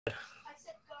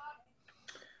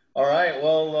All right.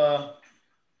 Well,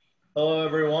 hello,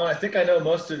 everyone. I think I know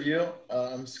most of you.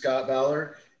 I'm Scott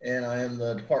Ballard, and I am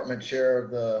the department chair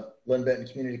of the Lynn Benton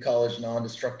Community College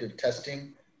Non-Destructive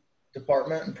Testing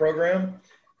Department and Program.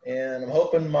 And I'm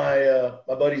hoping my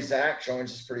buddy Zach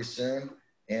joins us pretty soon.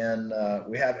 And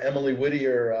we have Emily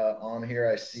Whittier on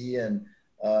here, I see. And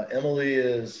Emily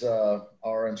is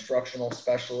our instructional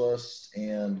specialist,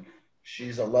 and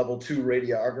she's a level 2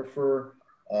 radiographer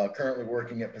currently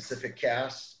working at Pacific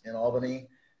Cast in Albany.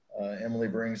 Emily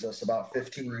brings us about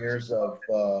 15 years of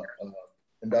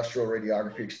industrial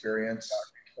radiography experience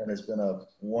and has been a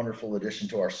wonderful addition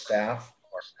to our staff.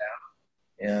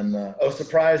 And oh,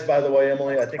 surprise, by the way,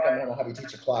 Emily, I think I'm going to have you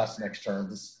teach a class next term.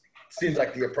 This seems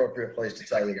like the appropriate place to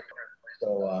tell you.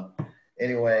 So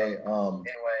anyway, our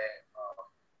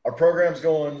program's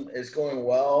going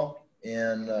well.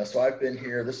 And so I've been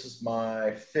here. This is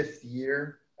my 5th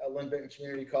year at Lynn Benton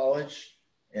Community College.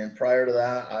 And prior to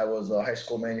that, I was a high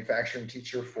school manufacturing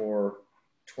teacher for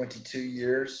 22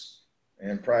 years.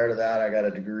 And prior to that, I got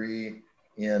a degree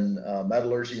in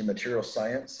metallurgy and material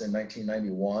science in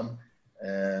 1991.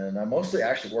 And I mostly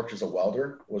actually worked as a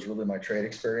welder, was really my trade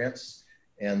experience.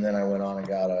 And then I went on and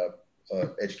got a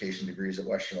education degrees at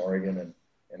Western Oregon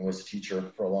and was a teacher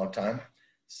for a long time.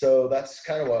 So that's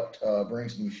kind of what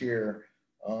brings me here.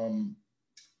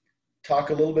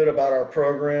 Talk a little bit about our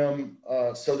program.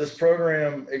 So this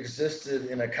program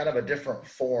existed in a kind of a different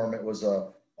form. It was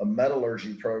a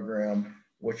metallurgy program,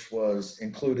 which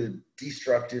included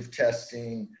destructive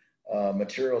testing,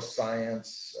 material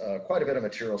science, quite a bit of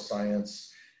material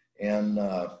science, and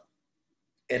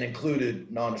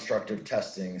included non-destructive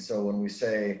testing. So when we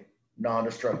say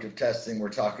non-destructive testing, we're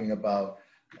talking about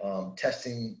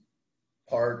testing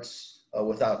parts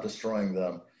without destroying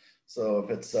them. So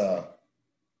if it's an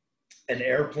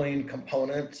airplane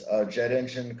component, a jet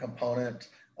engine component,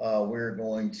 it's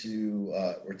going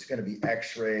to be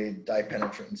X-ray, dye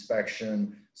penetrant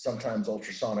inspection, sometimes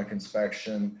ultrasonic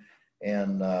inspection,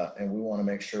 and we want to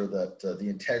make sure that the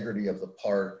integrity of the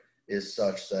part is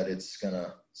such that it's going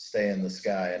to stay in the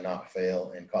sky and not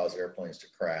fail and cause airplanes to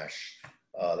crash.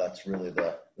 That's really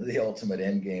the ultimate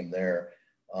end game there.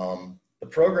 The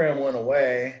program went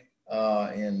away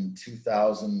in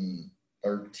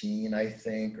 2013, I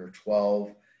think, or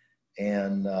 12.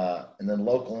 And then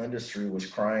local industry was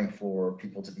crying for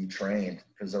people to be trained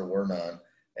because there were none.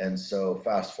 And so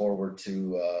fast forward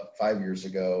to 5 years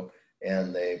ago,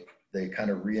 and they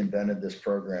kind of reinvented this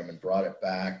program and brought it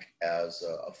back as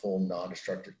a full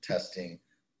non-destructive testing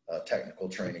technical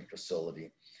training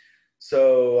facility.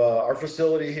 So our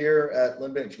facility here at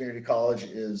Lynn Benton Community College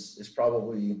is it's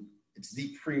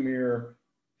the premier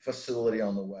facility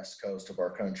on the West Coast of our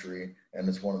country, and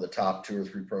it's one of the top 2 or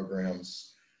 3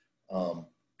 programs,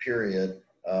 period.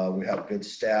 We have good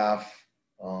staff,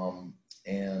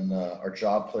 and our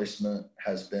job placement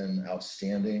has been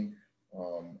outstanding.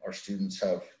 Our students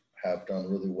have done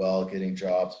really well getting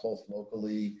jobs both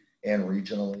locally and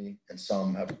regionally, and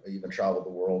some have even traveled the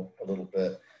world a little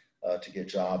bit to get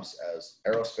jobs as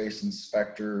aerospace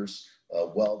inspectors,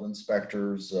 weld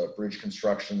inspectors, bridge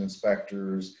construction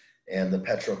inspectors, and the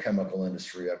petrochemical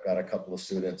industry. I've got a couple of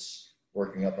students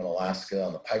working up in Alaska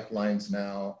on the pipelines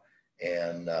now,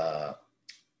 and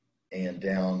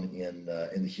down in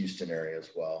the Houston area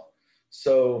as well.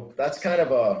 So that's kind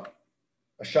of a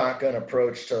shotgun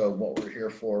approach to what we're here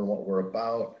for and what we're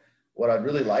about. What I'd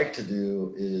really like to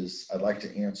do is I'd like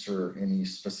to answer any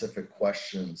specific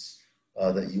questions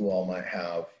that you all might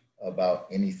have about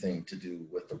anything to do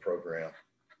with the program.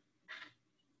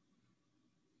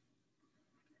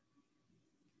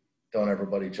 Don't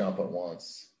everybody jump at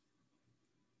once.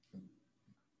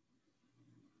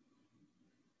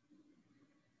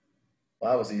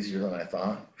 Well, that was easier than I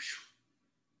thought.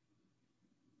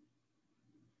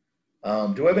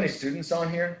 Do we have any students on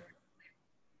here?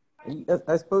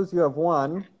 I suppose you have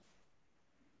one.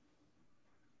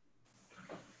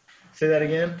 Say that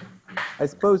again. I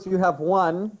suppose you have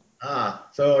one.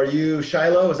 So are you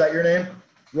Shiloh? Is that your name?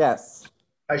 Yes.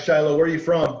 Hi, Shiloh. Where are you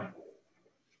from?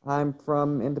 I'm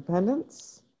from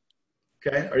Independence.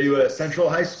 Okay. Are you at Central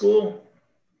High School?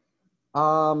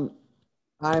 I'm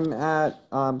at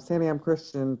St. Anne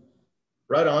Christian.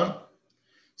 Right on.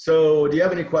 So do you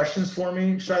have any questions for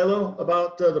me, Shiloh,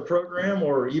 about the program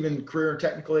or even career and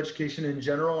technical education in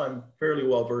general? I'm fairly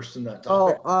well versed in that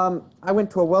topic. Oh, I went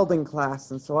to a welding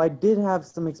class, and so I did have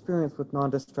some experience with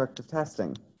non-destructive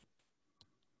testing.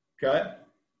 Okay.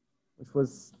 Which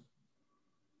was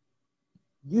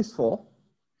useful.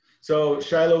 So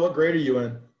Shiloh, what grade are you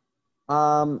in?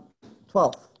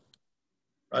 12th.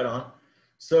 Right on.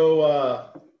 So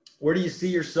where do you see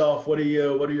yourself? What are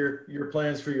your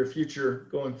plans for your future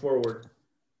going forward?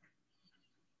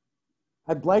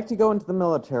 I'd like to go into the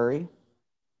military.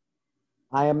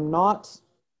 I am not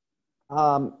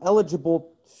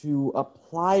eligible to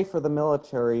apply for the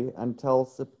military until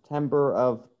September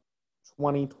of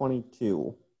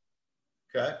 2022.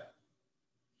 Okay.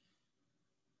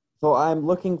 So I'm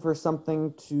looking for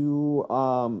something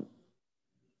to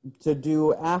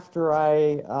do after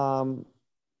I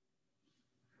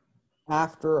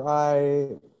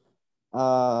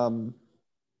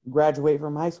graduate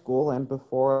from high school and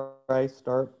before I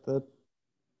start the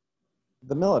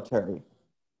military.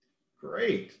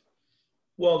 Great.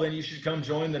 Well, then you should come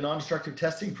join the non-destructive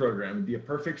testing program. It'd be a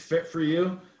perfect fit for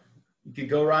you. You could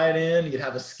go right in. You'd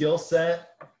have a skill set.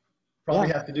 Probably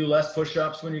have to do less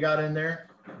push-ups when you got in there.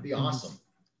 It'd be awesome.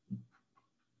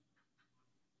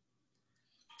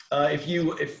 If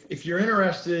you're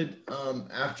interested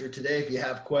after today, if you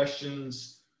have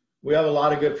questions, we have a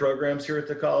lot of good programs here at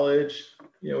the college.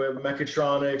 You know, we have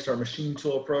mechatronics, our machine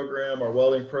tool program, our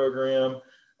welding program,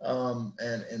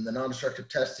 and the non-destructive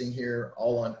testing here,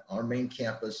 all on our main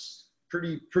campus.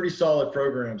 Pretty solid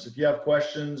programs. If you have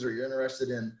questions or you're interested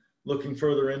in looking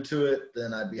further into it,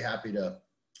 then I'd be happy to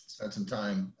spend some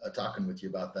time talking with you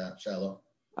about that, Shiloh.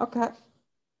 Okay.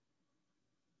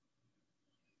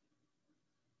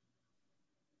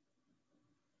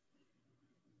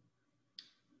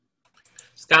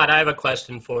 Scott, I have a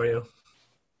question for you.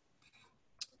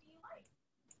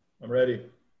 I'm ready.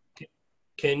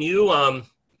 Can you, I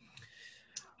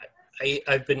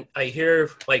hear,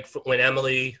 like, when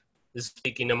Emily is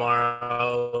speaking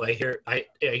tomorrow, I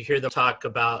hear them talk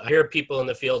about, I hear people in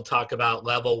the field talk about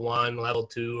level 1, level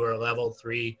 2, or level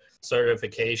 3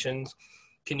 certifications.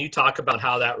 Can you talk about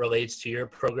how that relates to your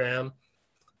program?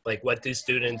 Like, what do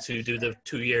students who do the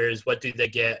 2 years, what do they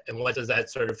get, and what does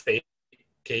that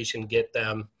certification get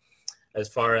them as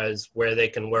far as where they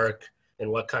can work and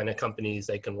what kind of companies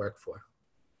they can work for?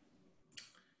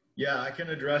 Yeah, I can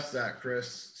address that,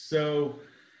 Chris. So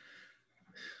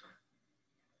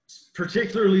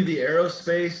particularly the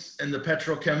aerospace and the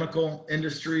petrochemical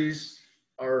industries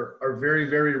are very,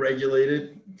 very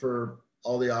regulated for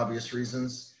all the obvious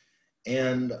reasons.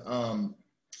 And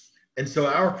so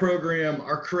our program,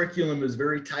 our curriculum is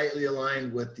very tightly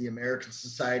aligned with the American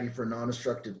Society for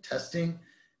Non-Destructive Testing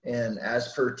and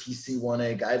as per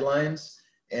TC1A guidelines.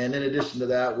 And in addition to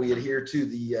that, we adhere to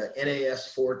the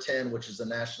NAS 410, which is the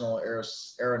National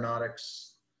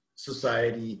Aeronautics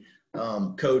Society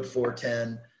Code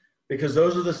 410, because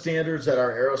those are the standards that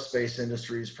our aerospace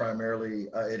industries primarily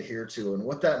adhere to. And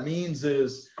what that means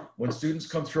is when students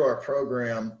come through our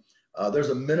program, there's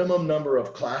a minimum number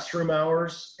of classroom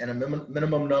hours and a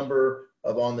minimum number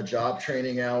of on-the-job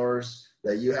training hours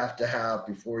that you have to have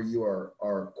before you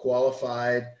are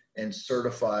qualified and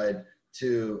certified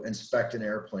to inspect an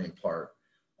airplane part.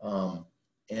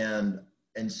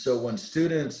 And so when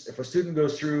students, if a student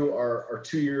goes through our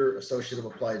 2-year Associate of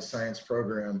Applied Science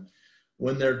program,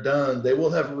 when they're done, they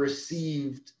will have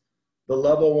received the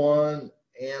level 1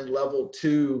 and level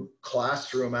 2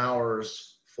 classroom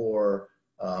hours for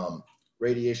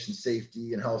radiation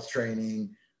safety and health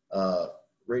training,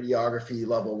 radiography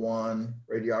level 1,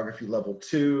 radiography level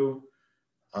 2,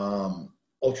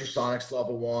 ultrasonics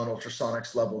level 1,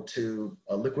 ultrasonics level 2,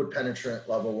 liquid penetrant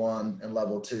level 1 and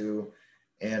level 2,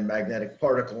 and magnetic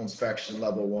particle inspection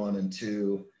level 1 and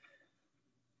 2,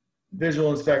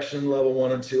 visual inspection level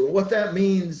 1 and 2. And what that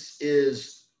means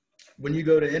is when you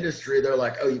go to industry, they're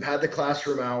like, oh, you've had the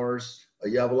classroom hours,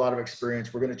 you have a lot of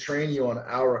experience. We're going to train you on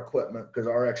our equipment because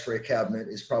our x-ray cabinet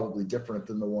is probably different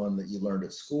than the one that you learned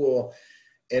at school.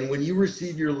 And when you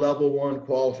receive your level 1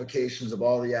 qualifications of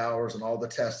all the hours and all the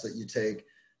tests that you take,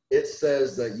 it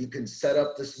says that you can set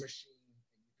up this machine and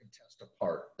you can test a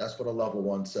part. That's what a level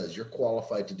 1 says. You're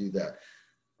qualified to do that.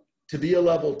 To be a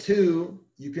level 2,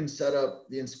 you can set up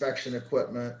the inspection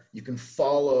equipment. You can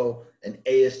follow an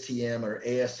ASTM or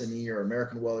ASME or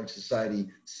American Welding Society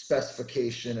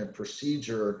specification and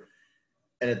procedure.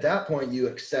 And at that point, you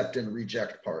accept and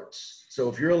reject parts. So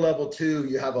if you're a level 2,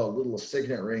 you have a little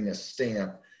signet ring, a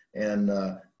stamp. And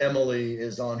Emily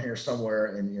is on here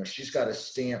somewhere, and she's got a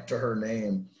stamp to her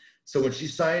name. So when she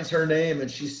signs her name and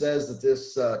she says that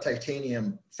this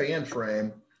titanium fan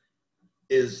frame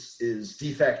is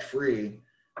defect free,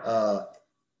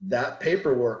 that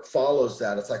paperwork follows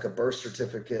that. It's like a birth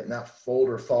certificate, and that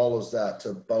folder follows that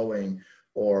to Boeing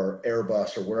or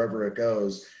Airbus or wherever it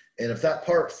goes. And if that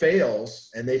part fails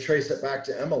and they trace it back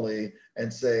to Emily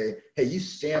and say, hey, you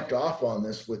stamped off on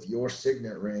this with your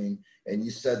signet ring and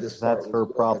you said this part that's her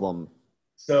problem.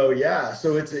 So yeah,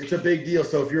 so it's a big deal.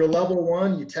 So if you're a level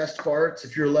 1, you test parts.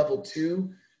 If you're a level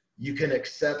 2, you can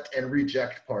accept and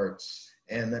reject parts,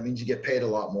 and that means you get paid a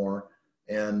lot more.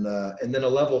 And then a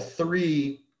level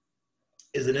 3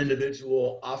 is an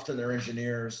individual, often they're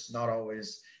engineers, not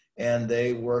always, and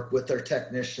they work with their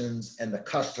technicians and the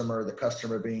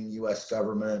customer being U.S.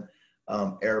 government,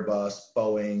 Airbus,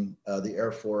 Boeing, the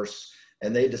Air Force,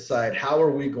 and they decide how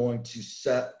are we going to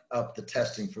set up the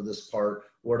testing for this part,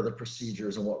 what are the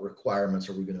procedures and what requirements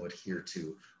are we going to adhere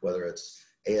to, whether it's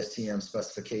ASTM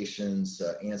specifications,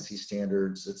 ANSI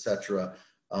standards, etc.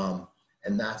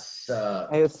 And that's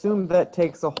I assume that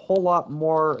takes a whole lot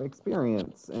more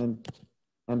experience and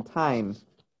time.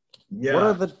 yeah. What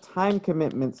are the time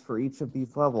commitments for each of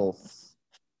these levels?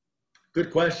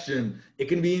 Good question. It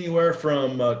can be anywhere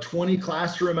from 20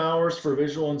 classroom hours for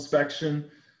visual inspection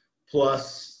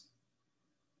plus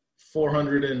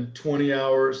 420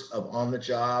 hours of on the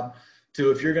job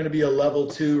to, if you're going to be a level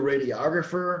 2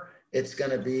 radiographer, it's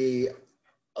going to be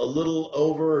a little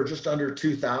over or just under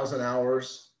 2,000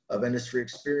 hours of industry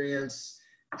experience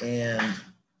and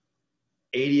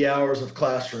 80 hours of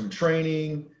classroom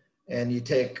training. And you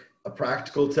take a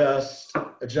practical test,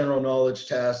 a general knowledge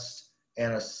test,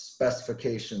 and a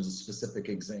specifications, a specific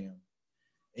exam.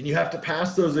 And you have to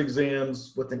pass those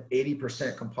exams with an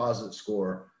 80% composite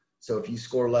score. So if you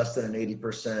score less than an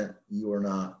 80%, you are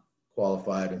not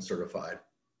qualified and certified.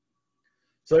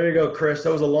 So there you go, Chris.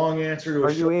 That was a long answer to a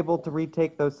Are you able to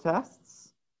retake those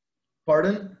tests?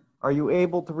 Pardon? Are you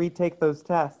able to retake those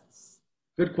tests?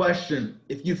 Good question.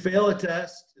 If you fail a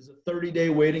test, there's a 30-day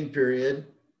waiting period,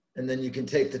 and then you can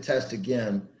take the test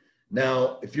again.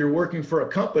 Now, if you're working for a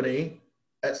company,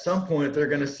 at some point they're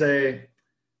going to say,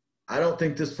 I don't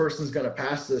think this person's going to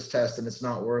pass this test and it's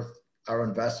not worth our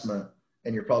investment,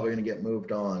 and you're probably going to get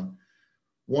moved on.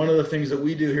 One of the things that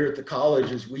we do here at the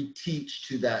college is we teach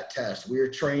to that test. We are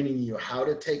training you how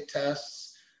to take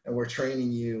tests, and we're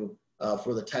training you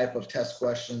for the type of test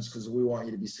questions because we want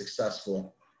you to be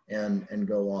successful and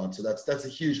go on. So that's a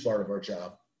huge part of our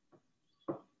job.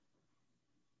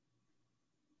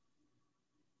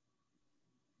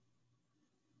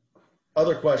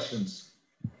 Other questions?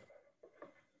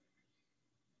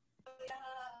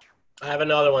 I have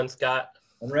another one, Scott.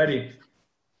 I'm ready.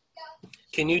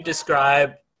 Can you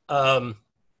describe,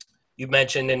 you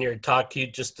mentioned in your talk, you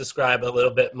just describe a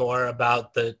little bit more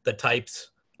about the types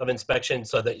of inspection,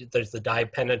 so that there's the dye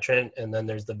penetrant and then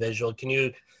there's the visual. Can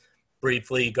you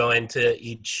briefly go into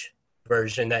each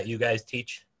version that you guys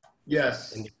teach?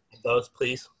 Yes. And those,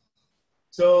 please.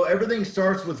 So everything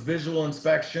starts with visual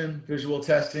inspection, visual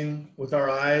testing with our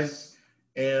eyes,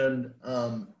 and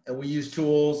we use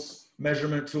tools,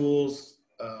 measurement tools,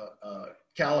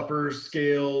 calipers,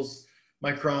 scales,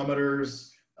 micrometers,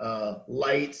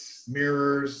 lights,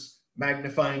 mirrors,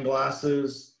 magnifying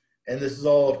glasses, and this is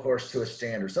all, of course, to a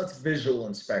standard. So that's visual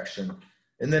inspection.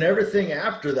 And then everything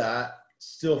after that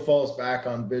still falls back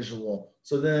on visual.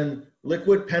 So then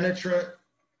liquid penetrant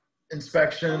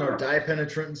inspection or dye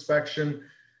penetrant inspection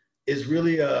is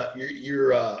really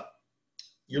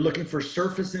you're looking for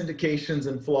surface indications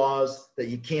and flaws that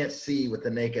you can't see with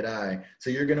the naked eye. So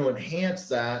you're going to enhance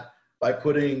that by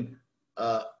putting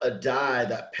a dye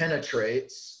that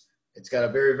penetrates. It's got a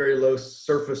very, very low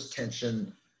surface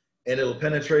tension, and it'll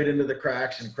penetrate into the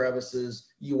cracks and crevices.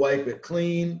 You wipe it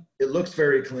clean, it looks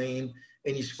very clean,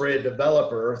 and you spray a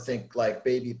developer, think like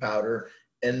baby powder,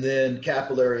 and then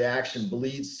capillary action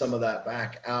bleeds some of that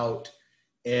back out,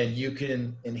 and you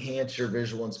can enhance your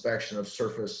visual inspection of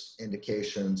surface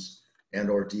indications and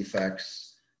or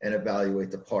defects and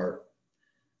evaluate the part.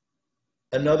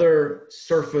 Another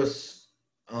surface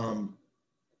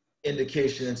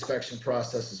indication inspection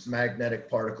process is magnetic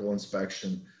particle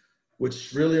inspection,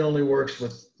 which really only works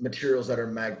with materials that are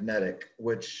magnetic,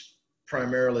 which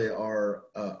primarily are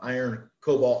iron,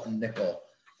 cobalt, and nickel.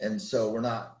 And so we're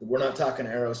not talking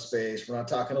aerospace, we're not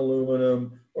talking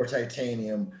aluminum or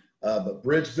titanium, but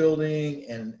bridge building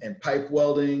and pipe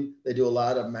welding, they do a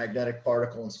lot of magnetic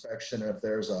particle inspection. And if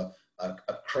there's a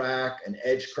crack, an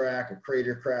edge crack, a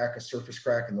crater crack, a surface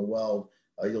crack in the weld,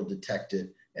 you'll detect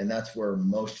it. And that's where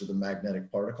most of the magnetic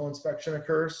particle inspection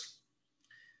occurs.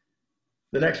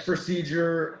 The next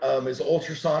procedure is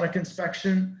ultrasonic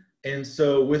inspection. And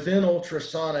so within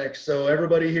ultrasonic, so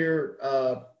everybody here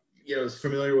is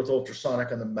familiar with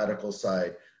ultrasonic on the medical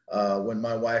side. When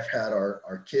my wife had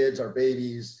our kids, our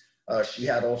babies, she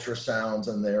had ultrasounds,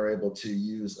 and they were able to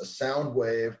use a sound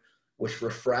wave which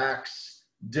refracts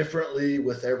differently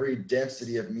with every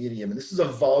density of medium. And this is a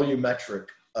volumetric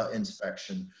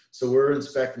inspection. So we're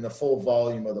inspecting the full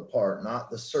volume of the part, not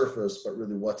the surface, but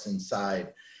really what's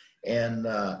inside. And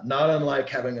not unlike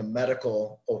having a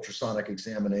medical ultrasonic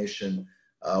examination,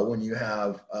 when you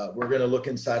have, we're going to look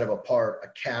inside of a part, a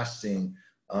casting,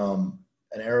 an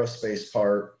aerospace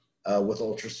part with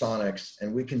ultrasonics,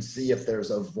 and we can see if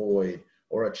there's a void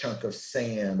or a chunk of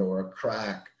sand or a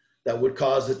crack that would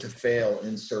cause it to fail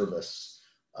in service.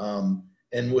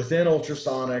 And within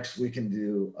ultrasonics, we can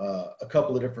do a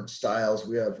couple of different styles.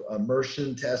 We have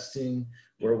immersion testing,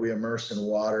 where we immerse in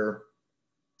water.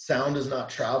 Sound does not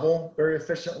travel very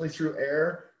efficiently through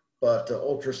air, but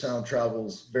ultrasound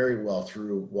travels very well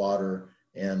through water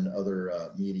and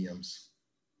other mediums.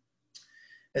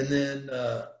 And then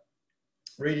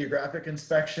radiographic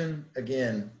inspection,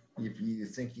 again, if you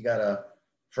think you got a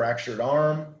fractured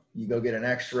arm, you go get an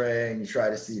x-ray and you try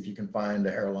to see if you can find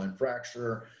a hairline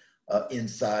fracture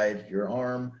inside your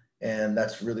arm. And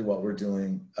that's really what we're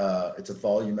doing. It's a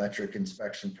volumetric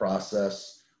inspection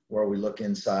process where we look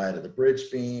inside of the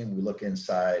bridge beam, we look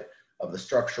inside of the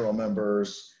structural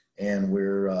members, and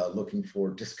we're looking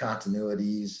for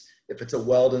discontinuities. If it's a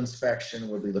weld inspection,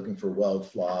 we'll be looking for weld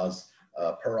flaws,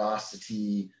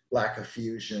 porosity, lack of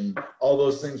fusion. All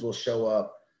those things will show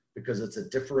up because it's a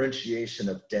differentiation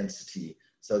of density.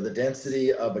 So the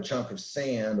density of a chunk of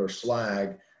sand or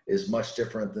slag is much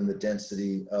different than the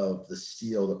density of the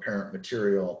steel, the parent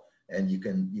material, and you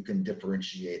can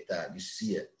differentiate that. You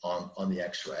see it on the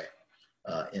X-ray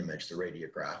image, the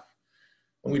radiograph.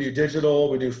 And we do digital,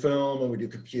 we do film, and we do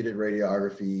computed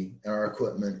radiography, and our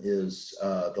equipment is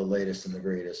the latest and the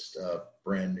greatest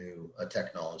brand new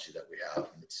technology that we have.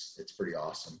 And it's pretty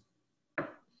awesome.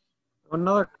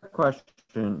 Another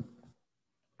question.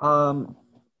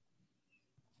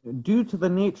 Due to the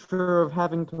nature of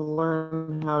having to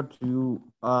learn how to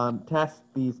test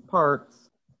these parts,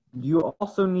 you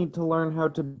also need to learn how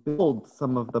to build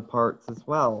some of the parts as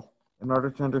well in order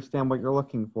to understand what you're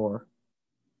looking for.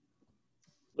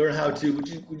 Learn how to,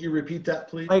 would you repeat that,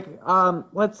 please? Like,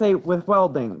 let's say with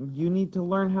welding, you need to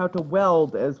learn how to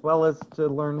weld as well as to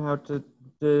learn how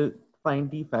to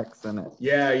find defects in it.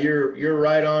 Yeah, you're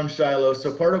right on, Shiloh.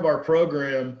 So part of our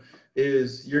program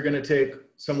is you're going to take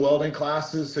some welding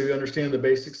classes so you understand the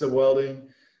basics of welding.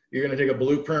 You're going to take a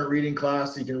blueprint reading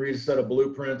class so you can read a set of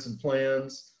blueprints and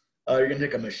plans. You're going to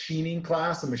take a machining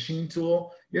class, a machine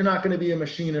tool. You're not going to be a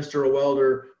machinist or a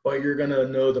welder, but you're going to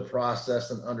know the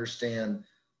process and understand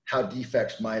how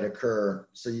defects might occur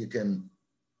so you can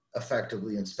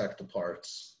effectively inspect the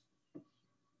parts.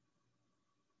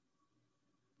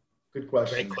 Good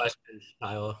question. Great question,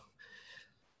 Shiloh.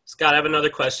 Scott, I have another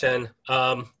question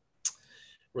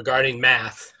regarding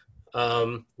math.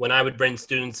 When I would bring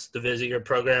students to visit your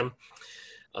program,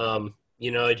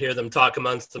 you know, I'd hear them talk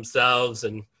amongst themselves,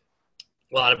 and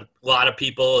a lot of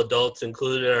people, adults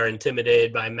included, are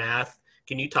intimidated by math.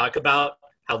 Can you talk about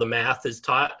how the math is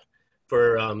taught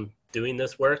for doing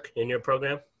this work in your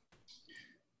program?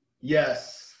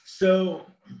 Yes. So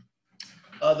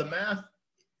the math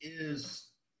is,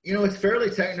 you know, it's fairly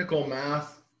technical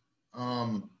math.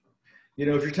 You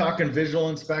know, if you're talking visual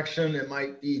inspection, it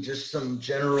might be just some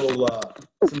general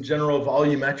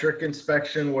volumetric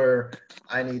inspection where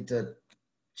I need to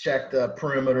check the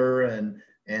perimeter and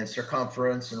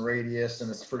circumference and radius, and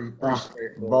it's pretty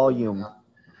straightforward. Volume.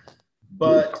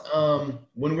 But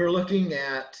when we're looking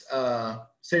at,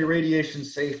 say, radiation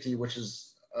safety, which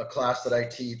is a class that I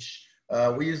teach,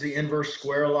 we use the inverse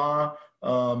square law.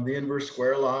 The inverse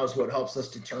square law is what helps us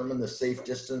determine the safe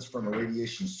distance from a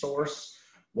radiation source,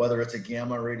 whether it's a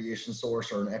gamma radiation source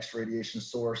or an X radiation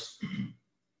source.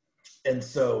 And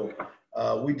so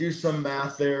we do some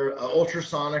math there.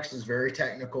 Ultrasonics is very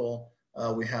technical.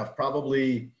 We have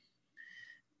probably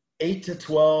 8 to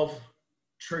 12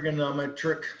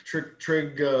 trigonometric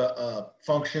trig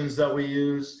functions that we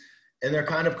use, and they're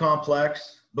kind of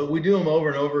complex, but we do them over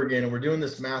and over again, and we're doing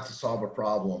this math to solve a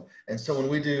problem. And so when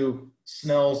we do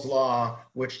Snell's law,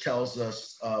 which tells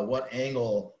us what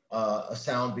angle a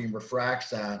sound beam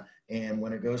refracts at, and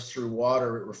when it goes through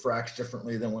water, it refracts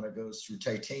differently than when it goes through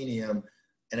titanium,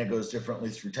 and it goes differently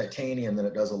through titanium than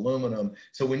it does aluminum.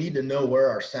 So we need to know where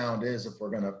our sound is if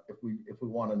we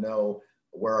want to know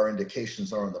where our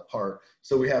indications are on the part.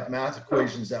 So we have math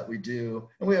equations that we do,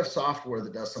 and we have software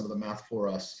that does some of the math for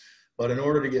us. But in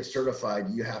order to get certified,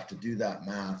 you have to do that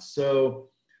math. So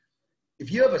if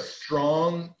you have a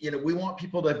strong, you know, we want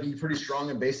people to be pretty strong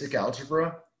in basic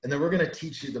algebra, and then we're going to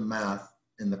teach you the math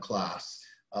in the class.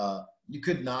 You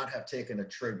could not have taken a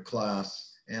trig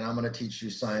class, and I'm going to teach you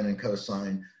sine and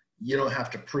cosine. You don't have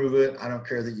to prove it. I don't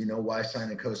care that you know why sine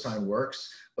and cosine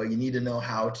works, but you need to know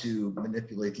how to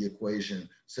manipulate the equation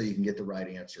so you can get the right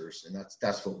answers. And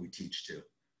that's what we teach too.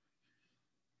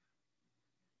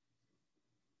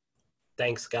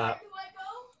 Thanks, Scott.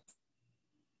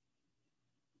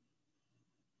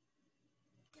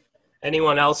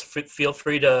 Anyone else, feel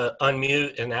free to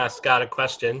unmute and ask Scott a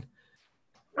question.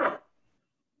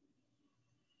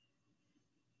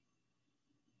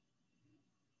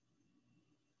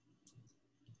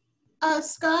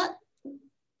 Scott,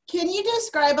 can you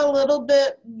describe a little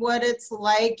bit what it's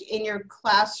like in your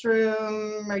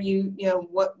classroom, or you know,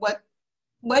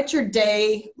 what your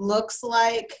day looks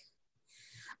like,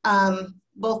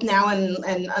 both now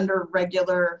and under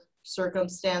regular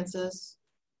circumstances?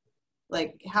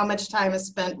 Like how much time is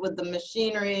spent with the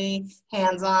machinery,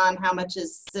 hands-on, how much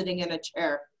is sitting in a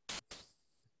chair?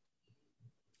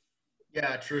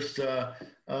 Yeah, Trista.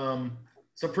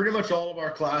 So pretty much all of our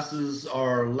classes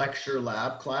are lecture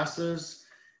lab classes.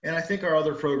 And I think our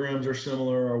other programs are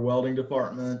similar. Our welding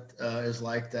department is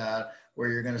like that, where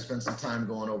you're going to spend some time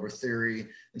going over theory.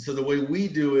 And so the way we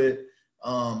do it,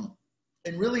 and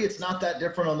really it's not that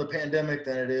different on the pandemic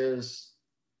than it is,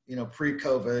 you know,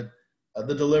 pre-COVID.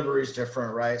 The delivery is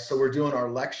different, right? So we're doing our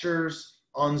lectures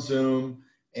on Zoom,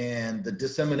 and the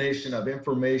dissemination of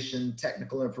information,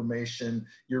 technical information,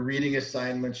 your reading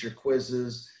assignments, your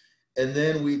quizzes. And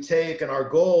then we take, and our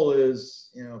goal is,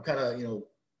 you know, kind of, you know,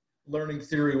 learning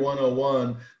theory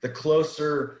 101, the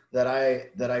closer that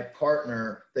I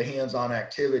partner the hands-on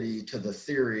activity to the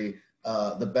theory,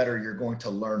 the better you're going to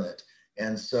learn it.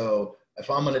 And so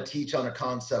if I'm going to teach on a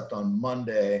concept on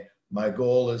Monday, my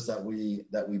goal is that we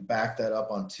back that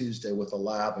up on Tuesday with a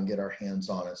lab and get our hands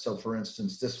on it. So for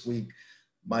instance, this week,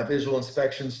 my visual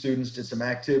inspection students did some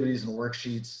activities and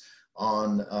worksheets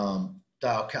on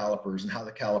dial calipers and how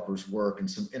the calipers work, and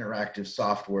some interactive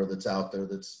software that's out there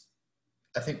that's,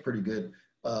 I think, pretty good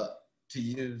to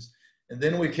use. And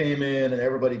then we came in and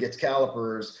everybody gets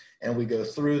calipers and we go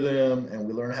through them and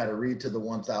we learn how to read to the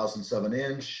 1/1000th of an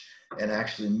inch and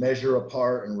actually measure a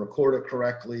part and record it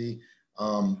correctly.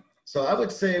 So I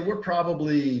would say we're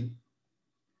probably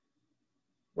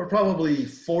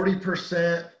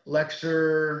 40%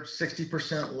 lecture,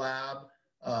 60% lab.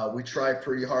 We try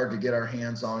pretty hard to get our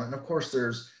hands on it. And of course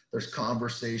there's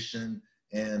conversation,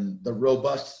 and the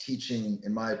robust teaching,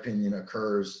 in my opinion,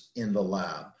 occurs in the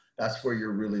lab. That's where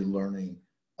you're really learning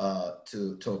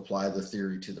to apply the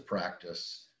theory to the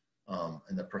practice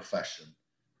and the profession.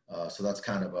 So that's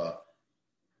kind of a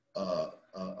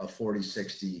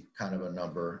 40-60 kind of a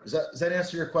number. Does that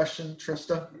answer your question,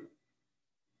 Trista?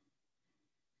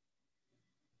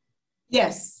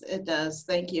 Yes, it does.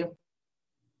 Thank you.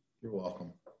 You're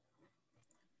welcome.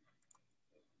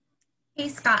 Hey,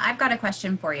 Scott, I've got a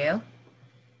question for you.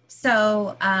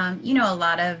 So, you know, a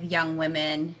lot of young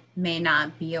women may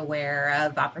not be aware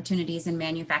of opportunities in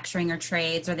manufacturing or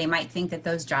trades, or they might think that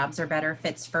those jobs are better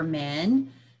fits for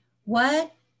men.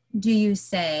 What do you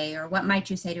say, or what might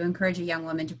you say to encourage a young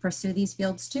woman to pursue these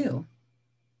fields too?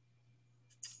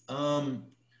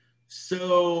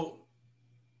 So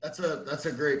that's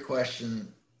a great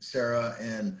question, Sarah.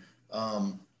 And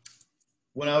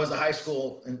when I was a high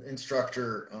school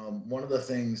instructor, one of the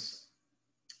things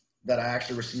that I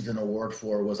actually received an award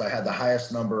for was I had the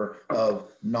highest number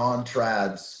of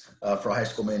non-trads for a high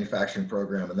school manufacturing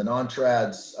program. And the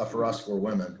non-trads for us were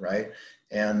women, right?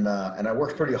 And I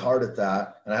worked pretty hard at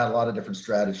that. And I had a lot of different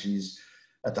strategies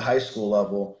at the high school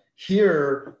level.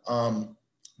 Here,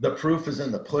 the proof is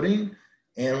in the pudding.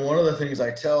 And one of the things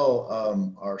I tell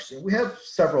our students, we have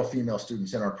several female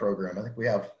students in our program. I think we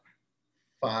have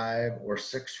 5 or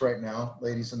 6 right now,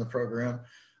 ladies in the program.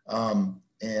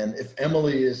 And if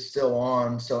Emily is still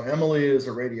on, so Emily is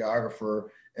a radiographer.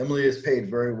 Emily is paid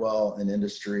very well in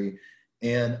industry.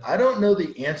 And I don't know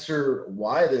the answer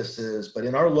why this is, but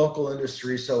in our local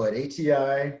industry, so at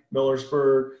ATI,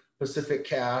 Millersburg, Pacific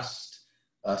Cast,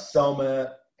 Selmet,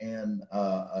 and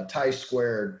Tie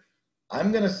Squared,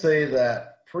 I'm going to say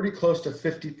that pretty close to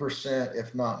 50%,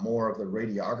 if not more, of the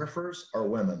radiographers are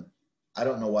women. I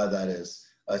don't know why that is.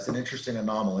 It's an interesting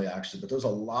anomaly, actually, but there's a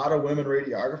lot of women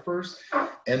radiographers,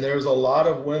 and there's a lot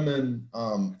of women.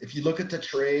 If you look at the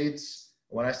trades,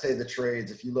 when I say the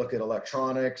trades, if you look at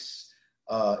electronics,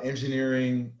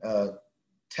 engineering,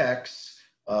 techs,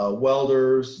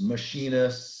 welders,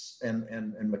 machinists,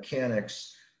 and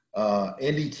mechanics,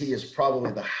 NDT is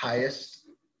probably the highest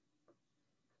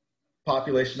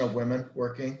population of women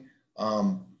working.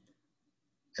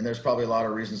 And there's probably a lot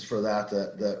of reasons for that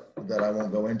I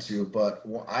won't go into, but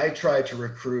I try to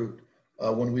recruit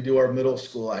when we do our middle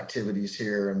school activities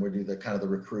here, and we do the kind of the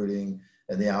recruiting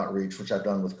and the outreach, which I've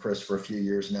done with Chris for a few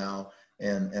years now,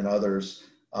 and others.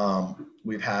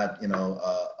 We've had, you know,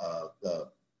 the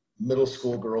middle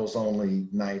school girls only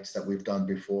nights that we've done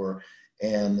before.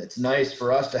 And it's nice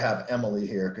for us to have Emily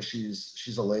here because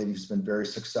she's a lady who's been very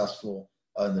successful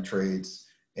in the trades,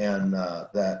 and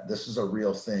that this is a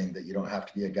real thing, that you don't have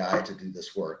to be a guy to do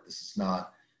this work. This is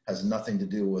not, has nothing to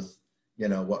do with, you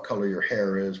know, what color your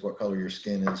hair is, what color your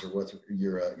skin is, or whether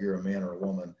you're a man or a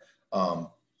woman.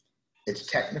 It's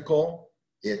technical.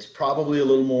 It's probably a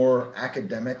little more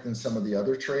academic than some of the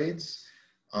other trades,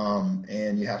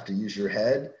 and you have to use your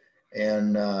head.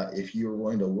 And if you're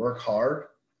willing to work hard,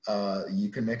 you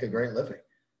can make a great living,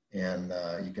 and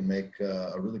you can make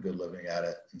a really good living at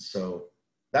it. And so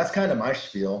that's kind of my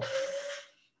spiel.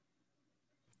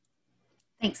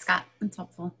 Thanks, Scott. That's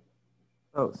helpful.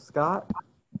 Oh, Scott,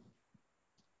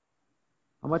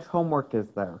 how much homework is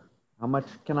there? How much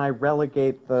can I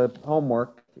relegate the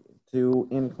homework to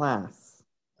in class?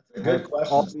 That's a good question.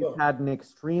 I've always had an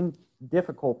extreme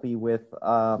difficulty with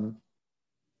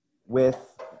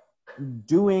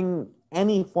doing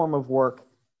any form of work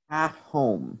at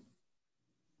home.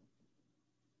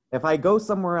 If I go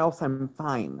somewhere else, I'm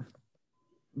fine.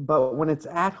 But when it's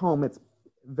at home, it's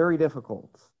very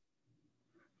difficult.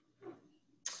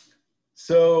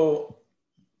 So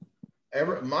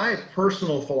my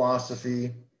personal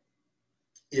philosophy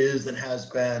is and has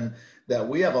been that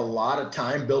we have a lot of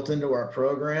time built into our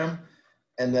program,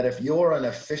 and that if you're an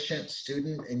efficient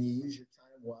student and you use your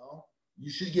time well, you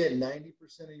should get 90%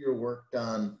 of your work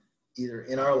done either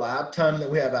in our lab time that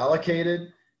we have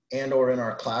allocated and or in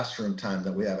our classroom time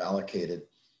that we have allocated.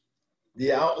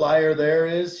 The outlier there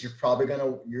is you're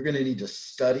gonna need to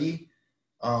study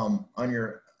on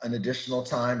an additional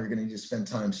time. You're gonna need to spend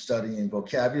time studying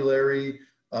vocabulary,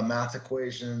 math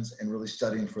equations, and really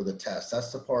studying for the test.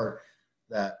 That's the part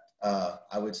that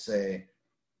I would say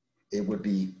it would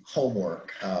be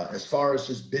homework. As far as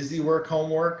just busy work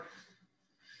homework,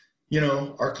 you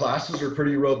know, our classes are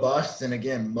pretty robust. And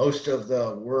again, most of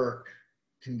the work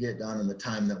can get done in the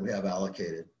time that we have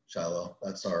allocated, Shiloh.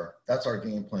 That's our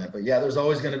game plan. But yeah, there's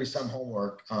always going to be some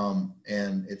homework,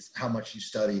 and it's how much you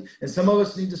study. And some of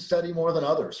us need to study more than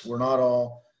others. We're not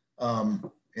all,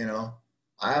 you know,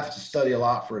 I have to study a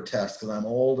lot for a test because I'm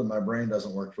old and my brain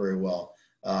doesn't work very well.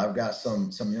 I've got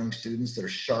some young students that are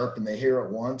sharp and they hear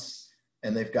it once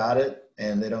and they've got it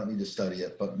and they don't need to study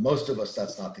it. But most of us,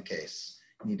 that's not the case.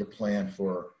 You need to plan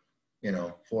for, you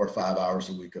know, 4 or 5 hours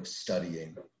a week of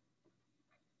studying.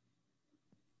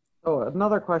 So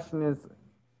another question is,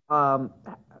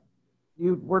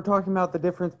 you were talking about the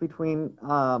difference between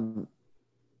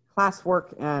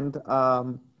classwork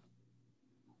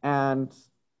and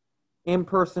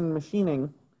in-person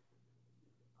machining.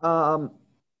 How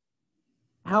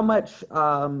much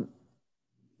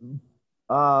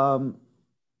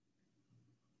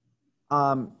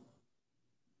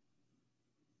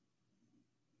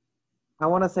I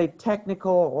want to say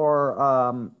technical or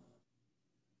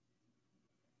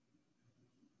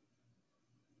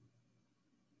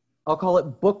I'll call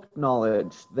it book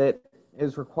knowledge that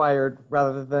is required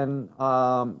rather than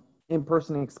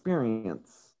in-person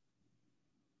experience?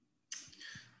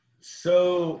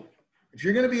 So if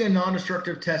you're going to be a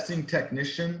non-destructive testing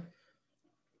technician,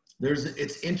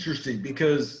 it's interesting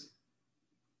because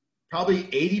probably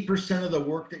 80% of the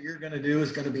work that you're going to do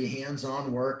is going to be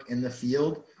hands-on work in the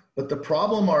field. But the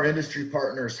problem our industry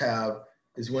partners have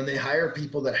is when they hire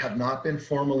people that have not been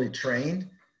formally trained,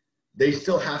 they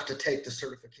still have to take the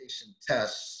certification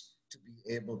tests to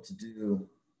be able to do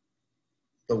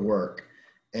the work.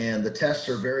 And the tests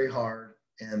are very hard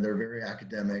and they're very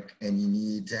academic, and you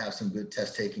need to have some good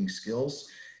test taking skills.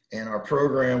 And our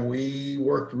program, we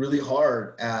worked really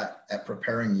hard at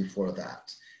preparing you for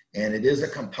that. And it is a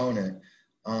component.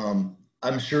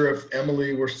 I'm sure if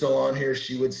Emily were still on here,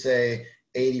 she would say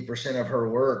 80% of her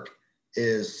work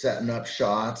is setting up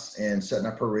shots and setting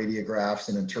up her radiographs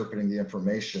and interpreting the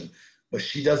information. But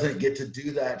she doesn't get to do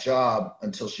that job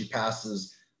until she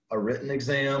passes a written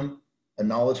exam, a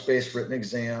knowledge-based written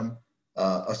exam,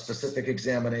 a specific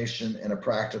examination, and a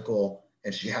practical,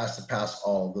 and she has to pass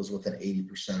all of those with an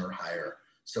 80% or higher.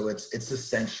 So it's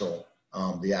essential,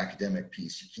 the academic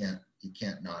piece. You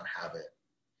can't not have it.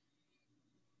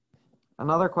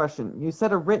 Another question. You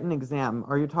said a written exam.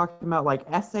 Are you talking about like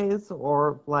essays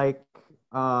or like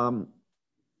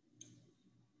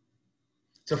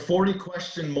It's a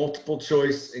 40-question multiple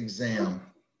choice exam.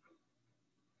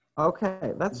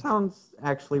 Okay, that sounds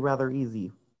actually rather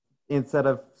easy instead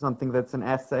of something that's an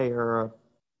essay or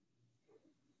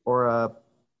a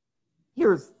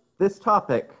here's this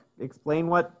topic. Explain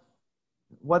what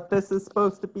this is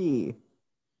supposed to be.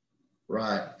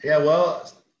 Right. Yeah,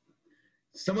 well,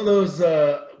 some of those,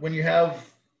 when you have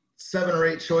 7 or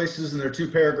 8 choices and they're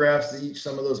 2 paragraphs each.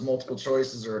 Some of those multiple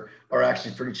choices are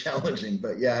actually pretty challenging,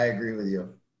 but yeah, I agree with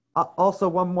you. Also,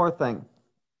 one more thing.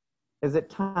 Is it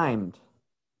timed?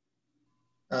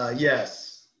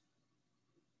 Yes.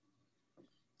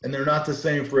 And they're not the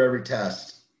same for every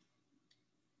test.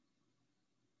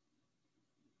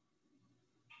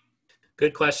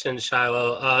 Good question,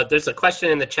 Shiloh. There's a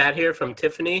question in the chat here from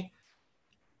Tiffany.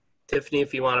 Tiffany,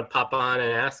 if you want to pop on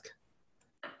and ask.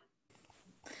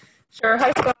 Sure.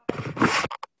 Hi, Scott.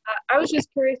 I was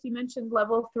just curious, you mentioned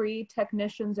level 3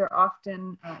 technicians are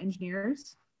often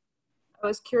engineers. I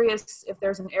was curious if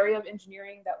there's an area of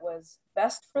engineering that was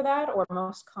best for that or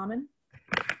most common.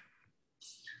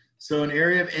 So an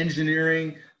area of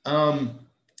engineering,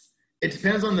 it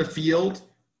depends on the field.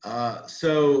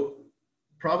 So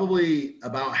probably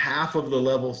about half of the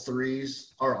level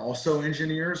 3s are also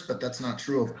engineers, but that's not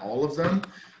true of all of them.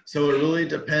 So it really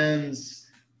depends.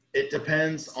 It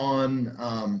depends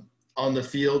on the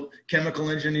field.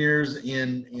 Chemical engineers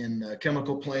in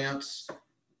chemical plants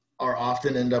are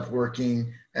often end up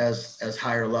working as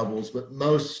higher levels, but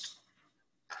most,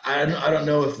 I don't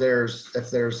know if there's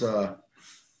a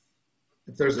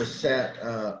set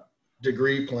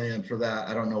degree plan for that.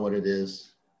 I don't know what it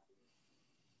is.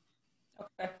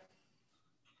 Okay.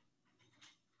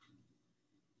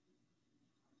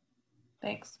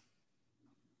 Thanks.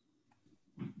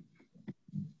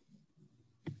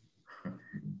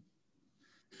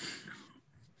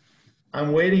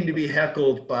 I'm waiting to be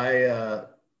heckled by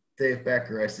Dave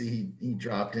Becker. I see he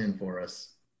dropped in for us.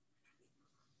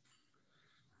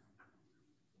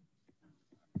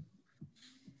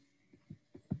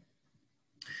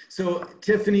 So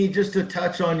Tiffany, just to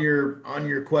touch on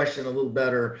your question a little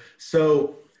better.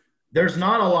 So there's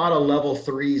not a lot of level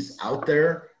 3s out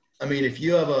there. I mean, if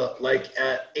you have like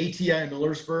at ATI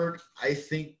Millersburg, I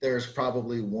think there's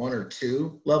probably 1 or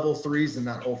 2 level 3s in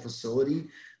that whole facility.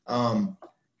 And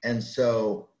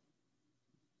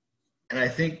I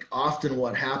think often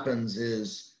what happens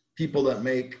is people that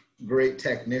make great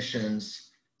technicians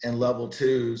and level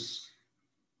 2s,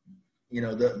 you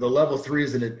know, the level 3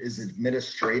 is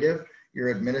administrative.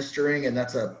 You're administering, and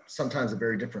that's sometimes a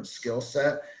very different skill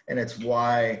set. And it's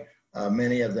why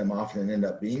many of them often end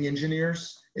up being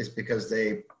engineers, is because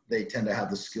they tend to have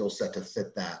the skill set to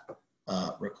fit that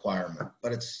requirement.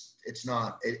 But it's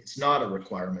not a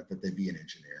requirement that they be an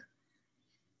engineer.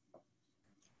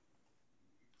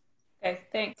 Okay,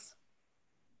 thanks.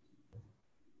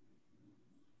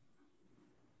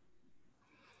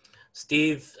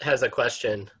 Steve has a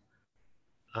question.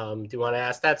 Do you want to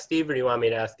ask that, Steve, or do you want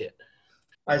me to ask it?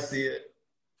 I see it.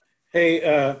 Hey,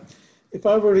 if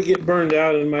I were to get burned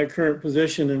out in my current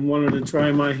position and wanted to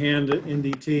try my hand at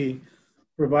NDT,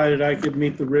 provided I could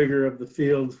meet the rigor of the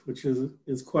field, which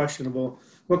is questionable,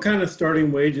 what kind of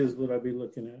starting wages would I be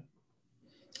looking at?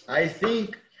 I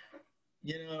think,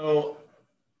 you know,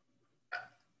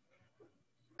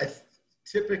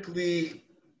 typically,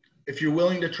 if you're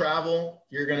willing to travel,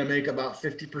 you're going to make about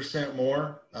 50%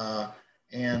 more.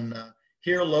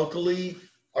 Here locally,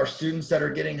 our students that are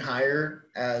getting hired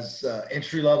as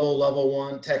entry-level, level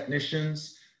 1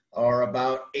 technicians are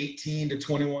about $18 to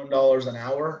 $21 an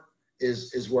hour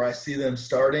is where I see them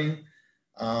starting.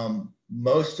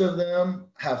 Most of them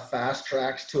have fast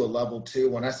tracks to a level 2.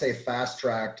 When I say fast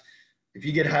tracked, if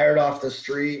you get hired off the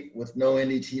street with no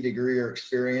NDT degree or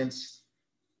experience,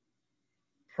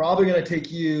 probably going to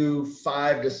take you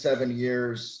 5 to 7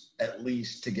 years at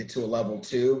least to get to a level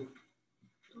 2.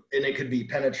 And it could be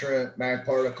penetrant, mag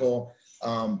particle.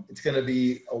 It's going to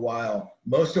be a while.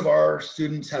 Most of our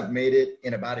students have made it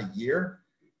in about a year.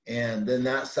 And then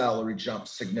that salary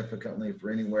jumps significantly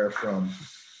for anywhere from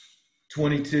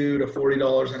 $22 to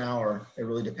 $40 an hour. It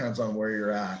really depends on where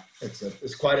you're at.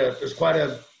 There's quite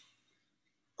a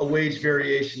wage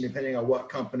variation depending on what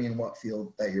company and what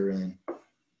field that you're in.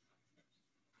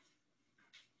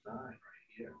 Right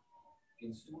here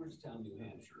in Stewartstown, New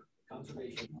Hampshire,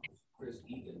 conservation host Chris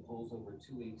Egan pulls over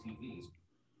 2 ATVs.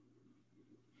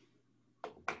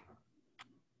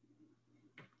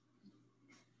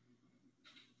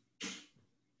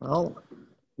 Well,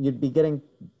 you'd be getting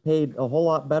paid a whole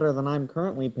lot better than I'm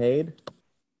currently paid.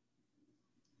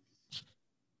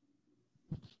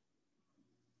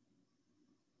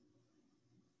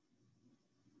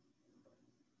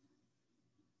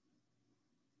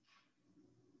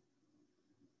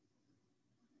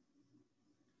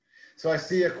 So I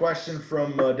see a question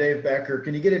from Dave Becker.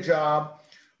 Can you get a job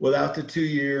without the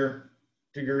 2-year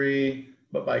degree,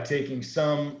 but by taking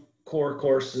some core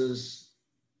courses,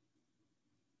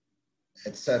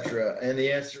 etc.? And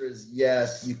the answer is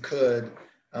yes, you could.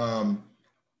 I've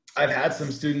had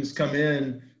some students come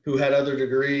in who had other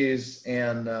degrees,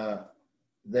 and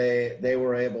they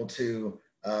were able to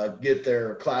get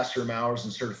their classroom hours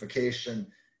and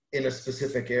certification in a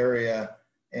specific area.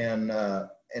 And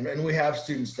we have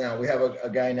students now. We have a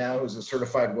guy now who's a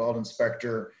certified weld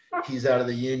inspector. He's out of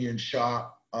the union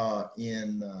shop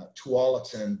in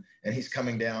Tualatin, and he's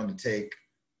coming down to take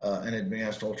an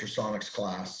advanced ultrasonics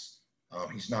class.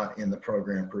 He's not in the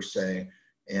program per se.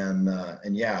 And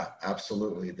yeah,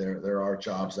 absolutely, there are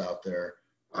jobs out there.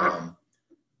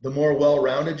 The more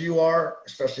well-rounded you are,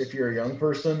 especially if you're a young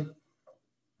person,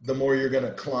 the more you're going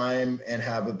to climb and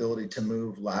have ability to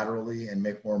move laterally and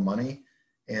make more money.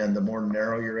 And the more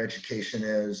narrow your education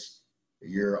is,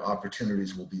 your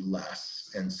opportunities will be less.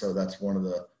 And so that's one of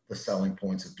the selling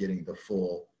points of getting the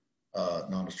full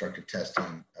non-destructive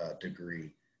testing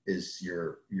degree, is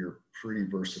you're pretty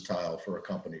versatile for a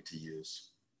company to use.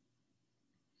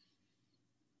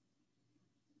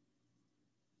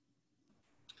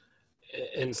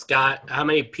 And Scott, how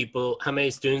many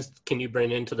students can you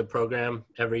bring into the program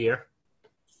every year?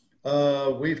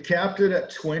 We've capped it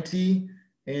at 20,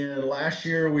 and last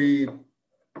year we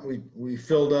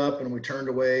filled up and we turned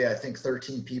away, I think,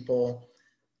 13 people.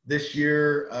 This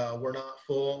year we're not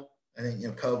full. I think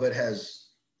COVID has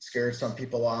scared some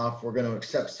people off. We're going to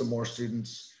accept some more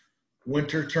students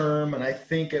winter term, and I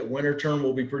think at winter term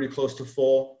we'll be pretty close to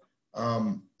full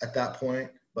at that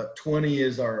point. But 20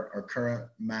 is our current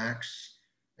max,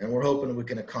 and we're hoping we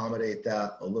can accommodate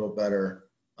that a little better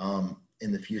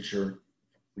in the future.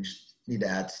 We just need to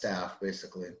add staff,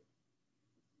 basically.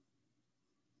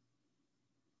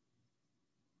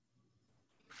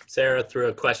 Sarah threw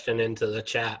a question into the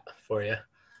chat for you.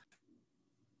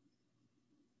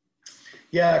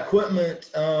 Yeah, equipment.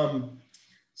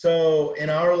 So in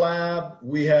our lab,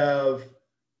 we have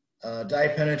a dye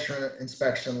penetrant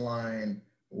inspection line.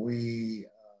 We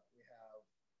have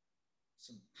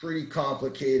some pretty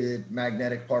complicated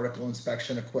magnetic particle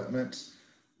inspection equipment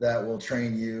that will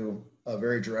train you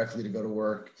very directly to go to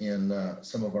work in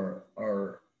some of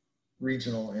our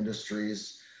regional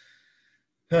industries.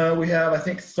 We have, I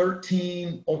think,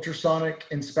 13 ultrasonic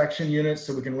inspection units,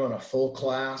 so we can run a full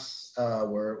class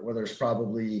where there's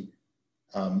probably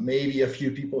maybe a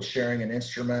few people sharing an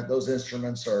instrument. Those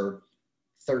instruments are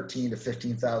 $13,000 to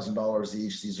 $15,000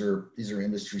 each. These are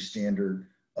industry standard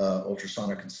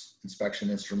ultrasonic inspection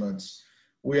instruments.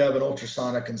 We have an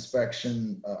ultrasonic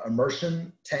inspection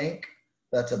immersion tank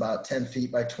that's about 10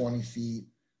 feet by 20 feet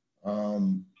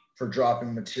for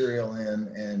dropping material in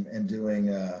and doing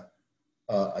a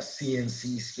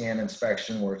CNC scan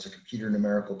inspection, where it's a computer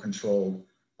numerical controlled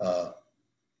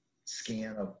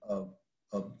scan of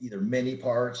either many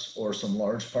parts or some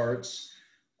large parts.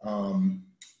 And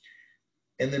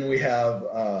then we have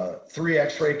 3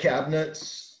 X-ray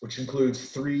cabinets, which includes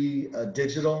 3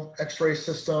 digital X-ray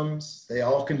systems. They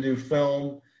all can do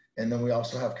film. And then we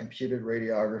also have computed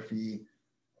radiography.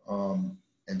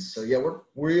 And so, yeah,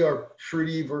 we are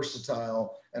pretty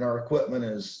versatile, and our equipment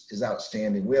is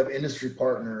outstanding. We have industry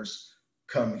partners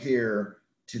come here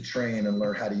to train and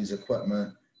learn how to use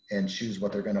equipment and choose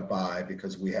what they're going to buy,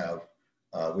 because we have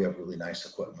really nice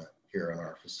equipment here in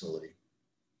our facility.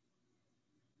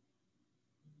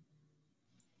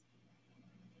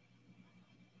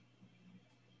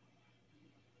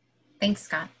 Thanks,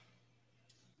 Scott.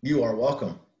 You are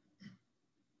welcome.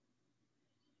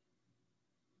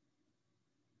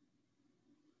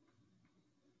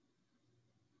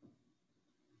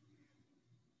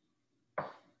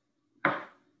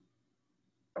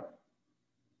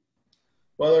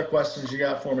 What other questions you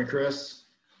got for me, Chris?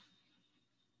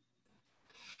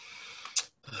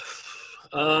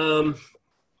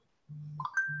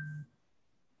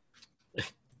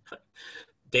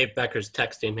 Dave Becker's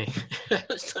texting me.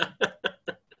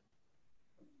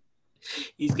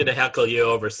 He's gonna heckle you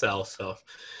over cell. So,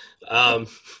 but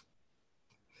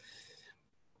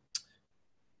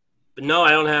no, I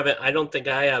don't have it. I don't think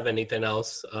I have anything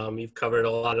else. You've covered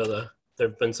a lot of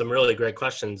there've been some really great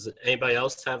questions. Anybody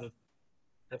else have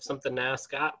something to ask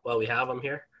Scott while we have him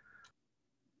here?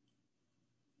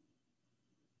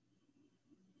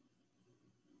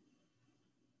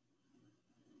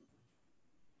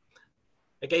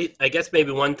 I guess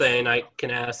maybe one thing I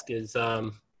can ask is,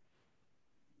 and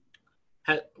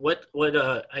I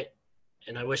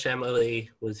wish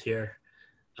Emily was here.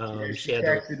 Yeah, she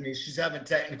texted me. She's having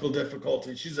technical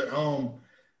difficulties. She's at home,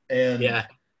 and yeah,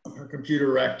 her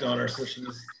computer wrecked on her, so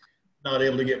she's not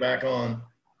able to get back on.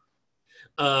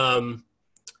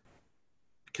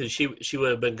 Because she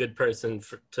would have been a good person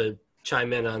to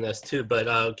chime in on this too. But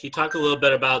can you talk a little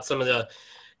bit about some of the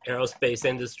aerospace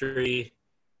industry,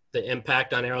 the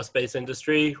impact on aerospace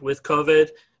industry with COVID,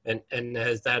 And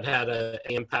has that had an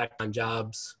impact on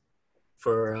jobs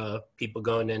for people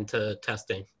going into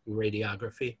testing and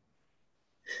radiography?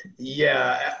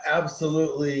 Yeah,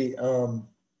 absolutely.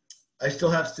 I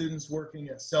still have students working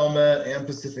at CellMet and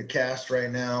Pacific Cast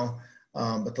right now,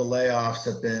 but the layoffs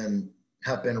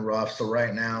have been rough. So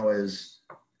right now is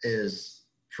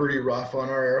pretty rough on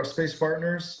our aerospace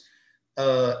partners.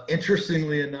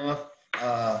 Interestingly enough,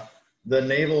 the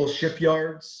naval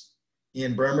shipyards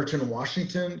in Bremerton,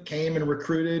 Washington came and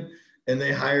recruited, and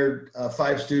they hired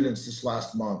 5 students this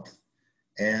last month.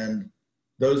 And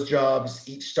those jobs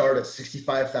each start at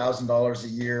 $65,000 a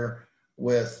year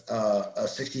with a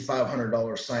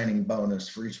 $6,500 signing bonus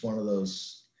for each one of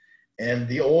those. And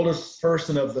the oldest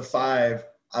person of the 5,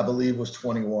 I believe, was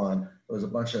 21. It was a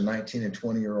bunch of 19 and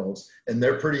 20-year-olds, and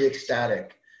they're pretty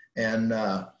ecstatic. And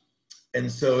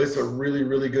so it's a really,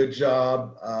 really good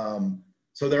job.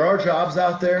 So there are jobs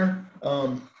out there,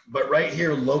 but right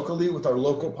here locally with our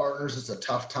local partners, it's a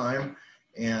tough time.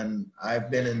 And I've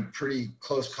been in pretty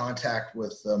close contact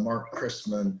with Mark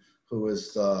Christman, who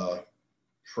is the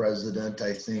president,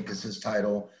 I think is his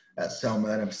title, at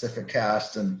CellMet and Pacific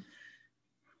Cast. And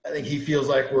I think he feels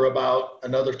like we're about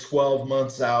another 12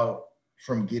 months out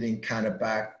from getting kind of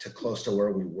back to close to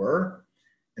where we were.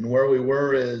 And where we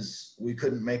were is we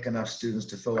couldn't make enough students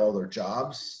to fill all their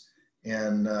jobs.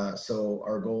 And so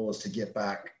our goal is to get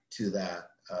back to that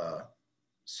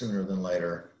sooner than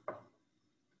later.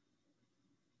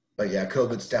 But yeah,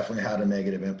 COVID's definitely had a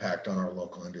negative impact on our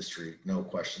local industry, no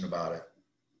question about it.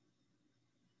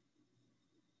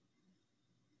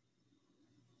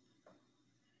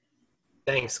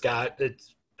 Thanks, Scott.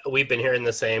 We've been hearing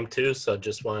the same too, so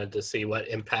just wanted to see what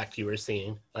impact you were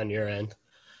seeing on your end.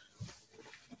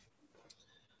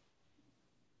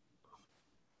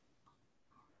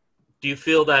 Do you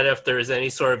feel that if there is any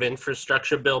sort of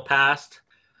infrastructure bill passed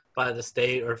by the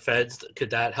state or feds, could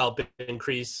that help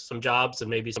increase some jobs and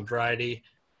maybe some variety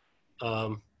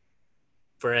for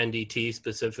NDT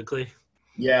specifically?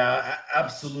 Yeah,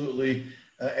 absolutely.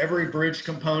 Every bridge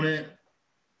component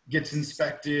gets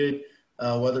inspected,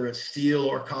 whether it's steel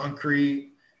or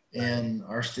concrete, and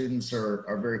our students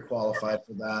are very qualified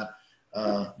for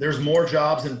that. There's more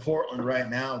jobs in Portland right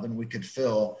now than we could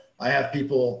fill. I have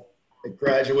people that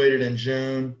graduated in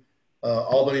June.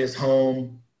 Albany is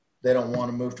home. They don't want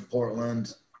to move to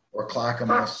Portland or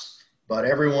Clackamas, but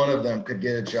every one of them could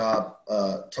get a job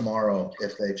tomorrow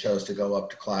if they chose to go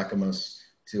up to Clackamas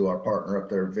to our partner up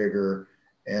there, Vigor,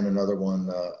 and another one,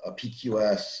 a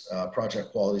PQS,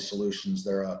 Project Quality Solutions.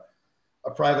 They're a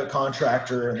private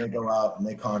contractor, and they go out and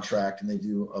they contract and they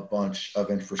do a bunch of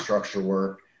infrastructure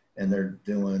work, and they're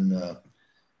doing,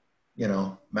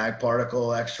 mag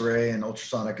particle, X-ray, and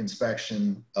ultrasonic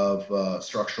inspection of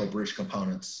structural bridge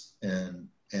components, and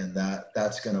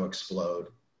that's going to explode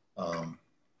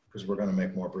because we're going to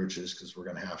make more bridges because we're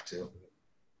going to have to.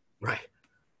 Right.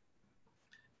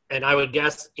 And I would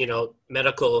guess,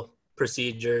 medical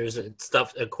procedures and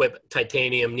stuff,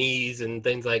 titanium knees and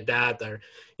things like that, or,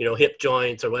 hip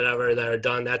joints or whatever that are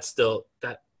done, that's still,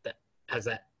 has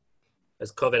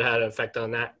COVID had an effect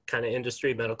on that kind of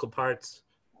industry, medical parts?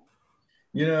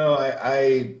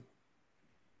 I'm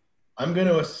going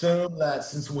to assume that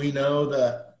since we know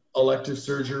that elective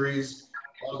surgeries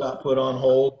all got put on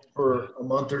hold for a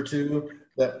month or two,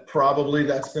 that probably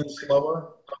that's been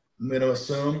slower. I'm going to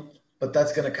assume, but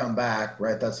that's going to come back,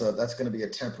 right? That's going to be a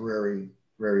temporary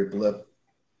blip.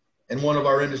 And one of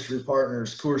our industry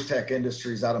partners, Coors Tech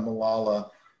Industries out of Malala,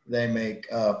 they make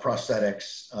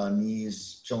prosthetics,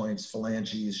 knees, joints,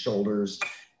 phalanges, shoulders,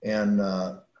 and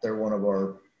they're one of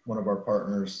our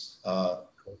partners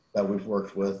that we've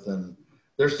worked with, and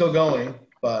they're still going,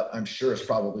 but I'm sure it's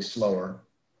probably slower.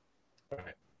 All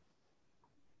right.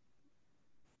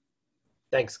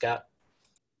 Thanks, Scott.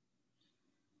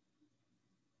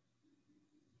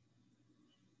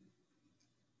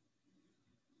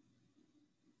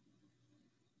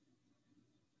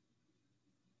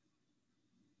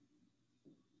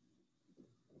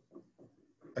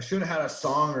 I should have had a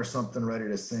song or something ready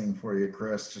to sing for you,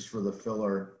 Chris, just for the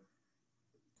filler.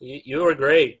 You were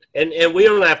great. And we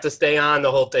don't have to stay on the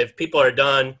whole thing. If people are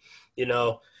done,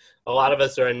 a lot of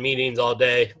us are in meetings all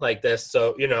day like this.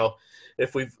 So,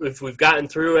 if we've gotten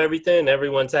through everything,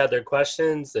 everyone's had their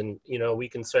questions, and, we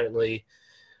can certainly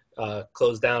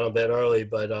close down a bit early,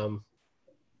 but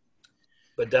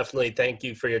definitely thank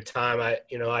you for your time.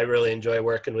 I really enjoy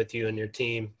working with you and your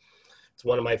team. It's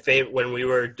one of my favorite, when we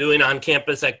were doing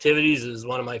on-campus activities, it was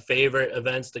one of my favorite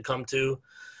events to come to.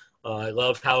 I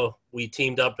love how we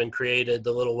teamed up and created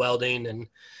the little welding and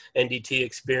NDT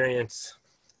experience.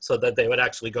 so that they would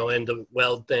actually go in to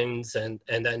weld things and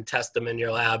then test them in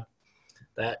your lab.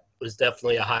 That was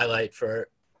definitely a highlight for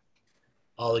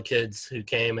all the kids who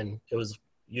came, and it was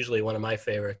usually one of my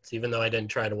favorites, even though I didn't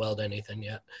try to weld anything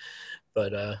yet.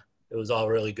 But it was all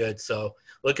really good. So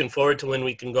looking forward to when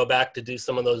we can go back to do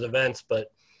some of those events.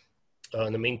 But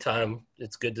in the meantime,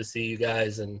 it's good to see you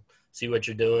guys and see what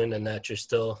you're doing and that you're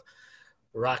still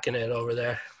rocking it over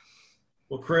there.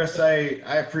 Well, Chris, I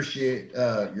appreciate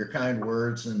your kind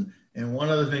words. And one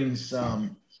of the things,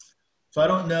 so I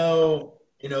don't know,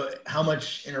 how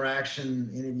much interaction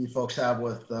any of you folks have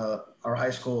with our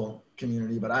high school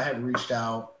community, but I have reached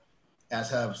out, as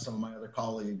have some of my other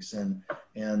colleagues, and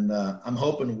I'm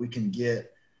hoping we can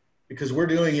get, because we're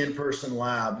doing in-person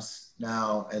labs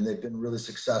now, and they've been really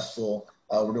successful.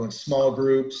 We're doing small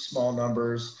groups, small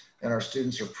numbers, and our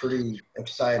students are pretty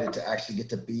excited to actually get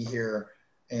to be here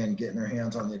and getting their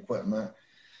hands on the equipment.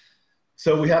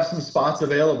 So we have some spots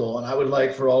available, and I would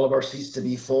like for all of our seats to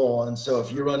be full. And so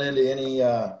if you run into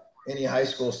any high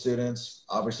school students,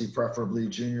 obviously preferably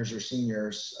juniors or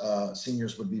seniors,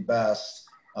 seniors would be best.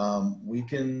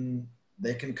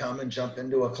 They can come and jump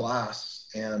into a class,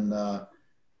 and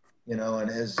and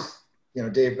as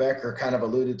Dave Becker kind of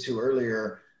alluded to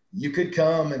earlier, you could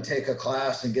come and take a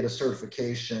class and get a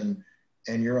certification,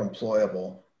 and you're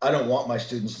employable. I don't want my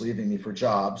students leaving me for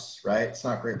jobs, right? It's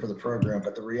not great for the program,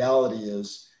 but the reality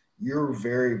is you're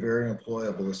very, very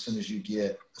employable as soon as you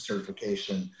get a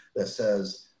certification that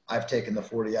says, I've taken the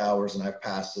 40 hours and I've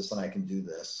passed this and I can do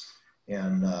this.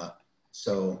 And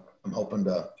so I'm hoping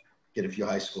to get a few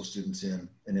high school students in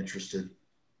and interested.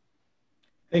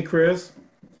 Hey, Chris,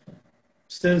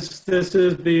 since this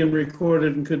is being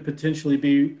recorded and could potentially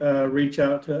be reach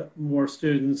out to more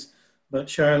students, but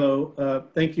Shiloh,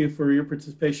 thank you for your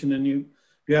participation, and you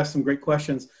asked some great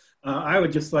questions. I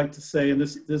would just like to say, and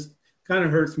this kind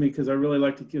of hurts me because I really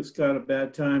like to give Scott a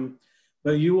bad time,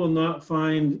 but you will not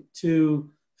find two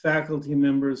faculty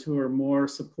members who are more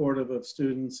supportive of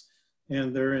students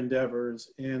and their endeavors.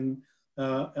 And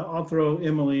I'll throw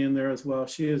Emily in there as well.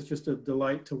 She is just a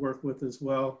delight to work with as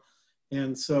well.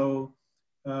 And so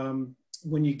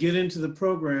when you get into the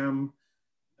program,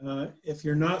 if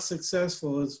you're not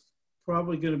successful, it's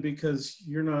probably going to be because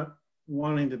you're not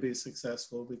wanting to be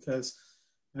successful, because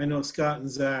I know Scott and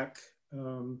Zach,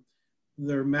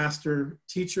 they're master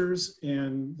teachers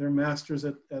and they're masters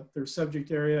at their subject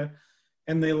area,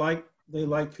 and they like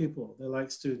people, they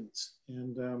like students,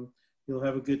 and you'll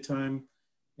have a good time.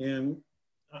 And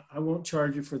I won't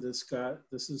charge you for this, Scott.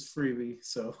 This is freebie,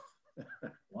 so.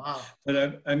 Wow.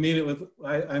 But I mean it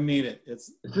I mean it.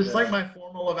 It's just like my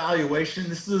formal evaluation.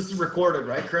 This is recorded,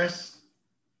 right, Chris?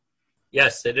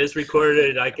 Yes, it is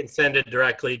recorded. I can send it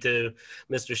directly to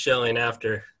Mr. Schilling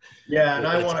after. Yeah, and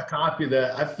I want to copy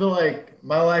that. I feel like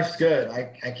my life's good.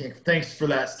 I can't. Thanks for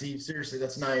that, Steve. Seriously,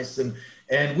 that's nice.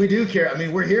 And we do care. I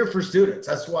mean, we're here for students.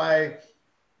 That's why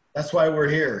we're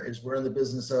here. Is we're in the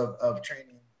business of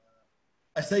training.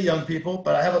 I say young people,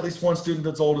 but I have at least one student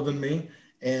that's older than me,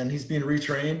 and he's being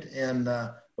retrained. And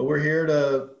but we're here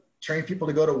to train people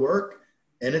to go to work,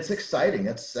 and it's exciting.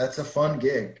 That's a fun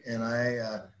gig, and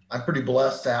I'm pretty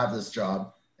blessed to have this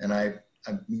job, and I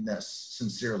mean that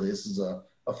sincerely. This is a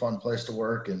fun place to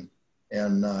work, and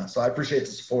so I appreciate the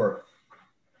support.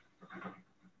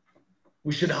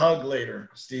 We should hug later,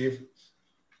 Steve.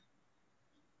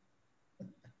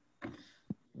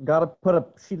 Got to put a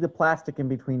sheet of plastic in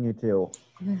between you two.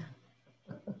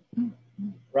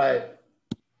 Right.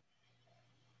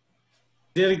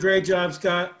 Did a great job,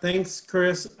 Scott. Thanks,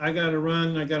 Chris. I got to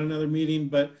run. I got another meeting,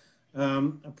 but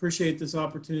appreciate this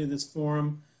opportunity, this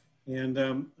forum, and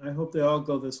I hope they all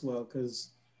go this well, because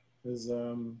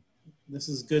this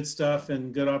is good stuff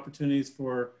and good opportunities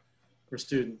for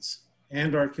students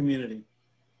and our community.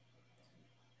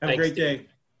 Have a great day.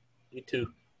 You too.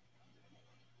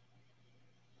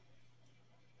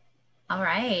 All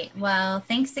right. Well,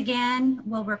 thanks again.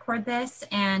 We'll record this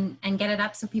and get it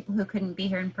up so people who couldn't be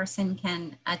here in person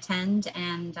can attend,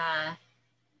 and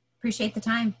appreciate the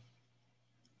time.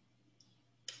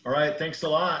 All right. Thanks a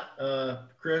lot,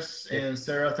 Chris and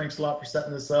Sarah. Thanks a lot for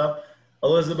setting this up.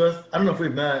 Elizabeth, I don't know if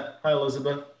we've met. Hi,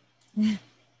 Elizabeth.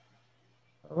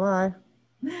 Bye.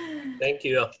 Thank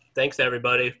you. Thanks,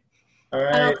 everybody. All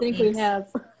right. I don't think we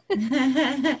have.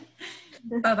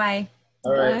 Bye-bye.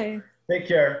 All right. Bye. Take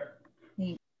care.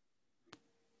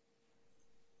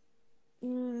 How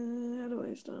do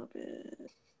I stop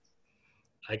it?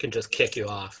 I can just kick you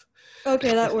off.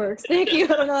 Okay, that works. Thank you. I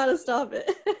don't know how to stop it.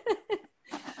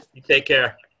 You take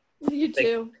care. You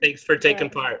too. Thanks for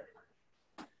taking part.